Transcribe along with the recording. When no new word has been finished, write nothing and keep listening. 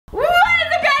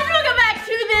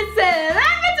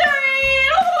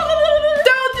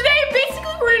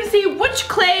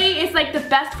like the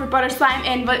best for butter slime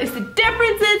and what is the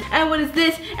differences and what is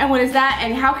this and what is that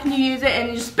and how can you use it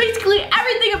and just basically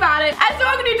everything about it. And so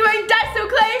I'm gonna be doing Daiso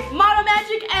Clay, Model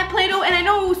Magic, and Play-Doh. And I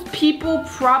know people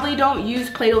probably don't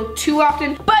use Play-Doh too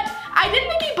often, but I did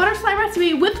make a butter slime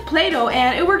recipe with Play-Doh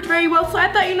and it worked very well, so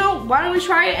I thought, you know, why don't we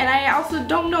try it? And I also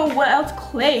don't know what else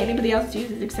clay anybody else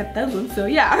uses except those ones, so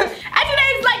yeah. And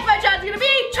today's like my challenge is gonna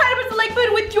be try to press the like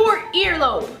button with your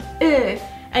earlobe.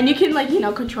 And you can, like, you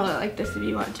know, control it like this if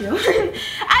you want to. Anyways,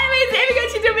 if you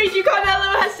guys should do, make sure you comment that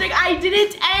little hashtag I did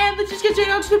it, and let's just get straight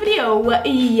on to the video. Yo. Okay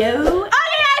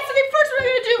guys, so the first one we're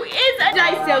gonna do is a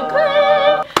Daiso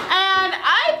Clay. And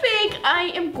I think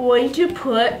I am going to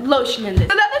put lotion in this.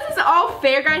 So that this is all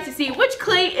fair, guys, to see which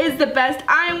clay is the best.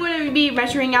 I'm going to be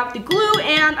measuring out the glue,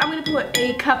 and I'm going to put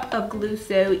a cup of glue,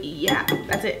 so yeah,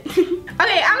 that's it.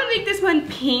 Okay, I'm going to make this one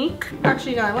pink.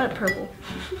 Actually, no, I want it purple.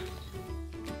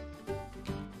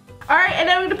 Alright, and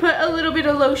I'm going to put a little bit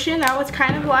of lotion. That was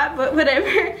kind of a lot, but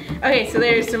whatever. Okay, so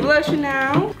there's some lotion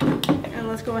now. And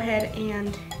let's go ahead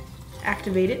and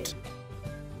activate it.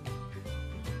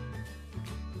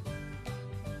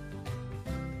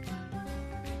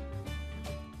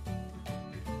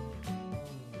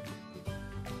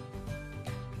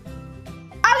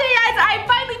 I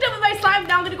finally done with my slime.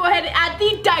 Now I'm gonna go ahead and add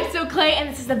the Daiso Clay, and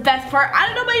this is the best part. I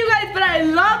don't know about you guys, but I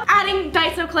love adding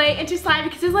Daiso Clay into slime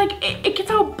because it's like it gets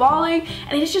all balling,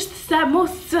 and it's just the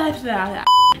most and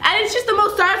it's just the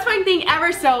most satisfying thing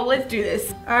ever. So let's do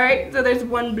this. All right, so there's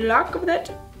one block of that.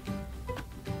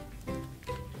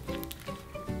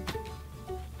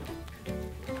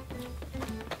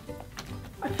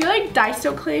 I feel like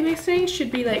Daiso Clay mixing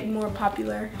should be like more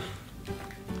popular.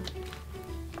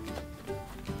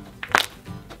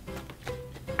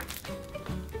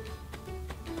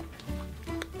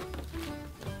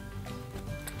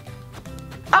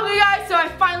 Okay guys, so I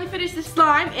finally finished the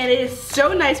slime and it is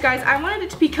so nice, guys. I wanted it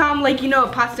to become like, you know,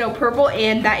 a pastel purple,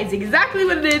 and that is exactly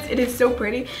what it is. It is so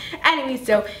pretty. Anyway,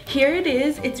 so here it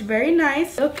is. It's very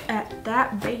nice. Look at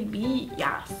that, baby.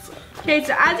 Yes. Okay,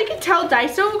 so as you can tell,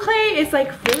 Daiso Clay is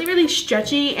like really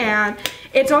stretchy, and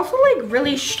it's also like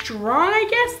really strong, I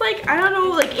guess. Like, I don't know,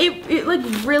 like it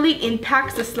like really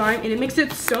impacts the slime, and it makes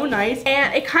it so nice,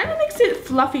 and it kind of makes it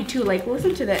fluffy too. Like,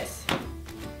 listen to this.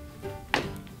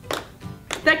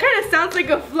 That kind of sounds like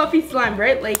a fluffy slime,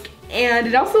 right? Like, and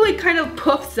it also like kind of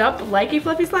puffs up like a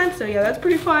fluffy slime. So yeah, that's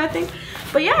pretty fun, I think.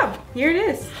 But yeah, here it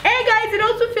is. And guys, it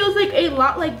also feels like a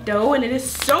lot like dough, and it is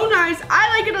so nice.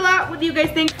 I like it a lot. What do you guys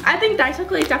think? I think Daiso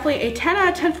Clay is definitely a 10 out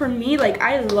of 10 for me. Like,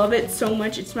 I love it so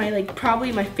much. It's my like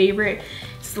probably my favorite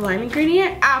slime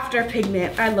ingredient after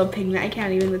pigment. I love pigment. I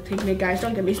can't even with pigment, guys.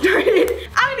 Don't get me started.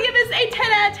 I'm gonna give this a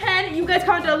 10 out of 10. You guys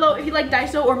comment down below if you like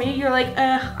Daiso, or maybe you're like,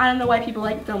 I don't know why people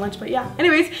like it so much, but yeah.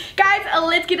 Anyways, guys,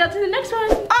 let's get on to the next one.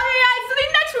 Okay, guys, so the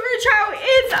next one we're gonna try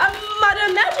is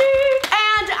Model Magic.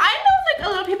 And I know like a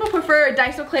lot of people prefer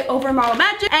Daiso Clay over Model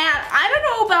Magic, and I don't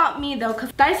know about me though,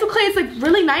 because Daiso Clay is like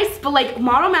really nice, but like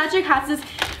Model Magic has this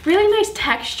really nice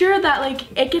texture that like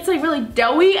it gets like really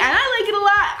doughy, and I like it a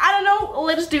lot. I don't know,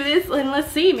 let's do this and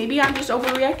let's see. Maybe I'm just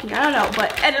overreacting, I don't know,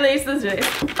 but anyways, let's do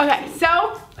this. Okay,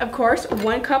 so of course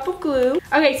 1 cup of glue.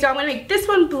 Okay, so I'm gonna make this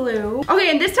one blue. Okay,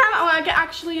 and this time I'm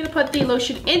actually gonna put the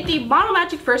lotion in the Model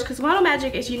Magic first, because Model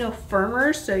Magic is, you know,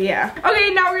 firmer, so yeah.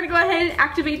 Okay, now we're gonna go ahead and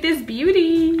activate this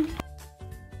beauty.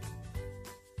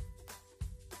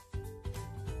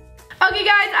 Okay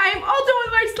guys, I am all done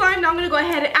with my slime. Now I'm gonna go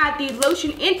ahead and add the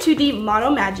lotion into the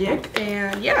Model Magic,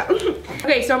 and yeah.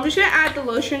 Okay, so I'm just gonna add the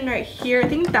lotion right here. I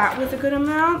think that was a good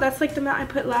amount. That's like the amount I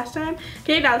put last time.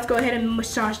 Okay, now let's go ahead and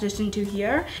massage this into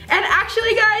here. And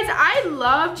actually guys, I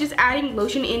love just adding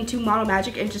lotion into Model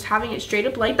Magic and just having it straight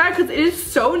up like that, because it is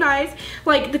so nice.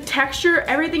 Like the texture,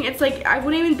 everything, it's like I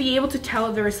wouldn't even be able to tell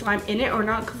if there was slime in it or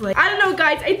not, because like, I don't know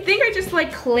guys, I think I just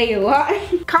like clay a lot.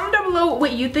 Comment down below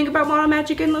what you think about Model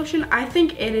Magic and lotion. I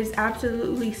think it is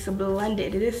absolutely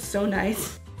splendid. It is so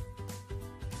nice.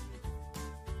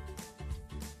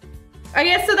 I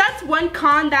guess so that's one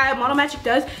con that Model Magic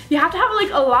does. You have to have like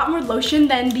a lot more lotion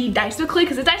than the Daiso Clay,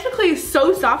 because the Daiso Clay is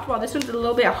so soft while this one's a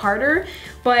little bit harder.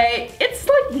 But it's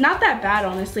like not that bad,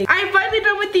 honestly. I'm finally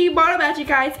done with the Model Magic,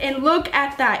 guys, and look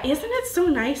at that. Isn't it so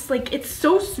nice? Like, it's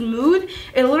so smooth.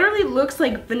 It literally looks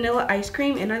like vanilla ice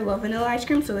cream, and I love vanilla ice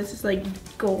cream, so this is like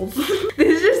gold.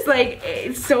 This is just like,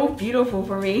 it's so beautiful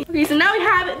for me. Okay, so now we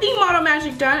have the Model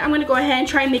Magic done. I'm gonna go ahead and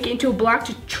try and make it into a block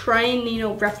to try and, you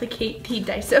know, replicate the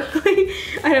Daiso.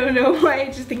 I don't know why, I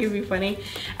just think it'd be funny.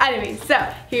 Anyway,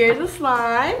 so here's the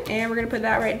slime, and we're gonna put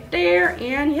that right there,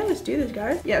 and yeah, let's do this,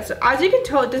 guys. Yeah, so as you can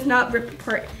tell, it does not rip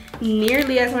apart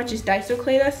nearly as much as Daiso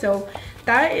Clay does, so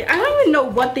I don't even know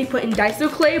what they put in Daiso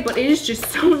clay, but it is just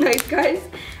so nice, guys.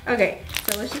 Okay,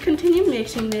 so let's just continue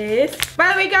mixing this.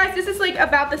 By the way, guys, this is like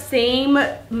about the same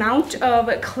amount of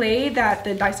clay that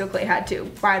the Daiso clay had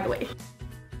too, by the way.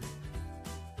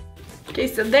 Okay,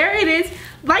 so there it is.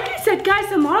 Like I said, guys,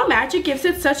 the Model Magic gives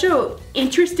it such a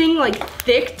interesting, like,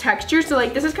 thick texture. So,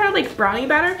 like, this is kind of like brownie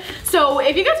batter. So,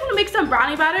 if you guys want to make some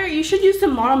brownie batter, you should use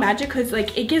some Model Magic because,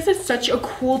 like, it gives it such a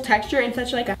cool texture and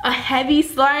such, like, a heavy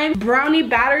slime brownie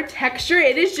batter texture.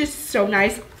 It is just so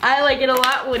nice. I like it a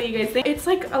lot. What do you guys think? It's,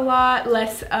 like, a lot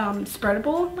less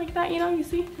spreadable like that, you know? You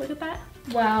see? Look at that.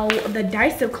 Wow, the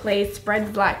Daiso clay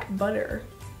spreads like butter.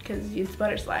 Because it's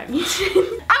butter slime. I'm gonna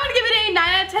give it a 9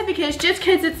 out of 10 because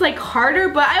it's like harder,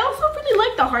 but I also really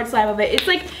like the hard slime of it. It's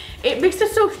like, it makes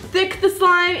it so thick, the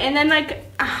slime, and then like,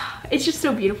 it's just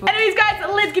so beautiful. Anyways, guys,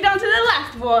 let's get on to the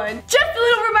last one. Just a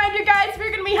little reminder, guys,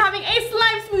 we're gonna be having a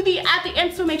slime smoothie at the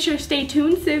end, so make sure to stay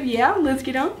tuned. So yeah, let's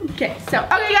get on. Okay, guys, so I'm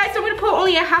gonna put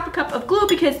only a half a cup of glue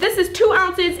because this is 2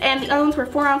 ounces and the other ones were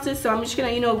 4 ounces, so I'm just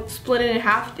gonna, you know, split it in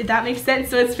half, if that makes sense,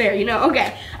 so it's fair, you know?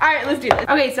 Okay, all right, let's do this.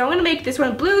 Okay, so I'm gonna make this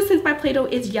one blue since my Play-Doh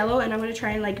is yellow, and I'm gonna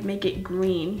try and like make it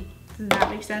green. Does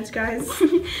that make sense, guys?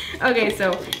 Okay,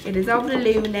 so it is all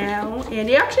blue now. And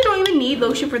you actually don't even need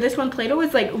lotion for this one. Play-Doh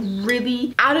is like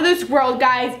really out of this world,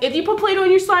 guys. If you put Play-Doh in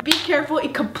your slime, be careful.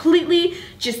 It completely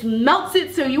just melts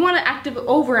it. So you want to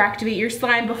over-activate your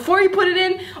slime before you put it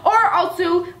in. Or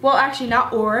also, well, actually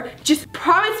not or, just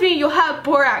promise me you'll have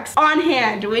borax on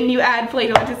hand when you add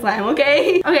Play-Doh into slime,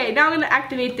 okay? Okay, now I'm going to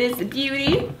activate this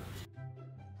beauty.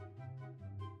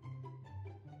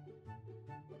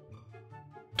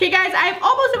 Okay, guys, I'm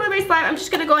almost done with my slime. I'm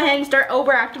just gonna go ahead and start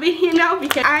over activating it now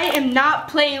because I am not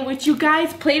playing with you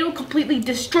guys. Play-Doh completely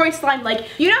destroys slime. Like,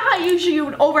 you know how usually you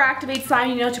would over activate slime,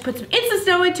 you know, to put some instant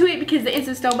snow into it because the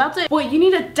instant snow melts it? Well, you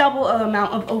need a double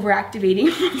amount of over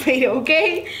activating Play-Doh,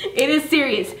 okay? It is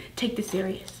serious. Take this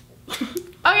serious.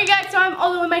 Okay, guys, so I'm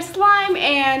all done with my slime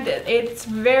and it's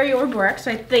very over borax,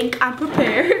 so I think I'm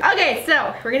prepared. Okay,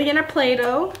 so we're gonna get our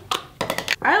Play-Doh.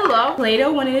 I love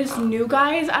Play-Doh when it is new,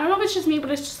 guys. I don't know if it's just me, but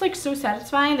it's just like so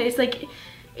satisfying that it's like,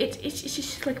 it's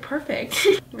just like perfect.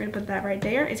 We're gonna put that right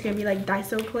there. It's gonna be like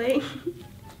Daiso clay.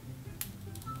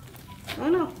 Oh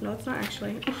no, it's not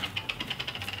actually.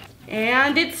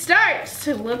 And it starts.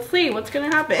 So let's see what's gonna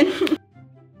happen.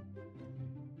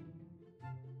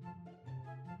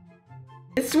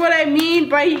 This is what I mean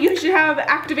by you should have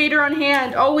activator on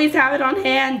hand. Always have it on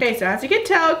hand. Okay, so as you can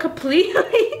tell,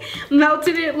 completely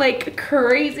melted it like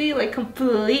crazy, like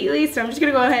completely. So I'm just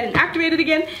gonna go ahead and activate it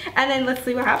again, and then let's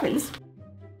see what happens.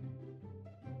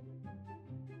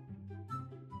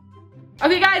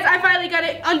 Okay, guys, I finally got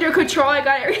it under control. I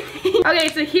got everything. Okay,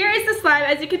 so here is the slime.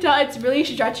 As you can tell, it's really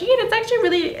stretchy, and it's actually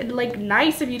really like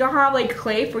nice if you don't have like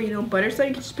clay for, you know, butter slime.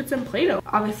 You can just put some Play-Doh.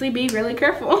 Obviously, be really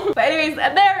careful. But anyways,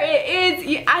 there it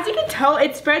is. As you can tell,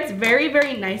 it spreads very,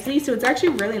 very nicely. So it's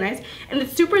actually really nice, and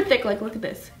it's super thick. Like, look at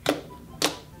this.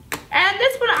 And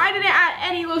this one, I didn't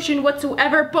add any lotion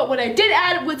whatsoever, but what I did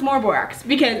add was more borax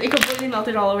because it completely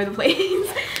melted all over the place.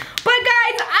 But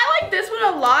guys, I like this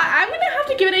one a lot. I'm gonna have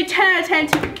to give it a 10 out of 10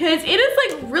 too because it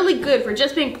is like really good for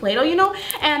just being Play-Doh, you know?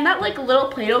 And that like little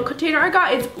Play-Doh container I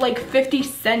got is like 50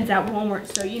 cents at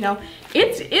Walmart. So, you know,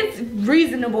 it's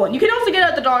reasonable. And you can also get it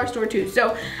at the dollar store too.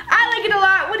 So I like it a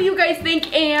lot. What do you guys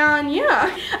think? And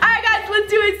yeah. Alright guys, let's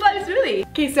do a slime smoothie.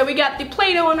 Okay, so we got the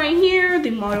Play-Doh one right here,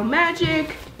 the Model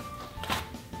Magic,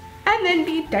 and then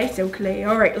the Daiso clay.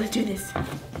 Alright, let's do this.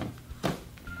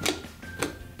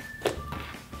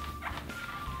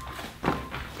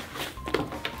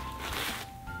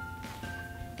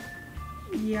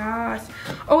 Yes.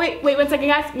 Oh wait, 1 second,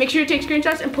 guys. Make sure to take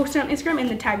screenshots and post it on Instagram and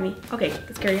then tag me. Okay,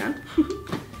 let's carry on.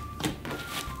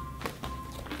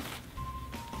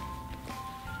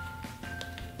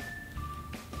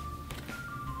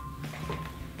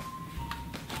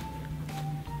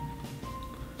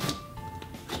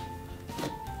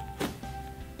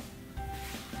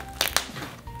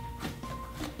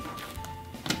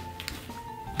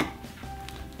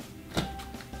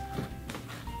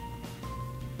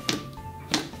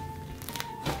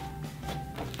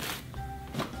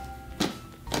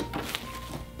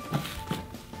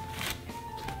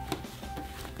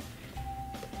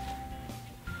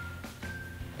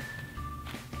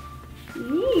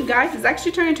 Guys, it's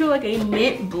actually turned into like a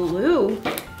mint blue.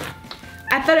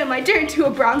 I thought it might turn into a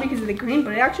brown because of the green,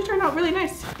 but it actually turned out really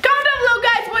nice. Comment down below,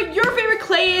 guys, what your favorite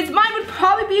clay is. Mine would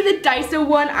probably be the Daiso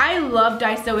one. I love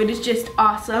Daiso. It is just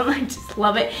awesome. I just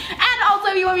love it. And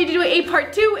also, if you want me to do a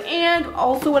part 2 and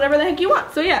also whatever the heck you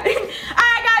want. So yeah. Alright,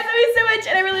 guys, love you so much,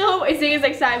 and I really hope I see you guys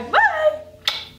next time. Bye!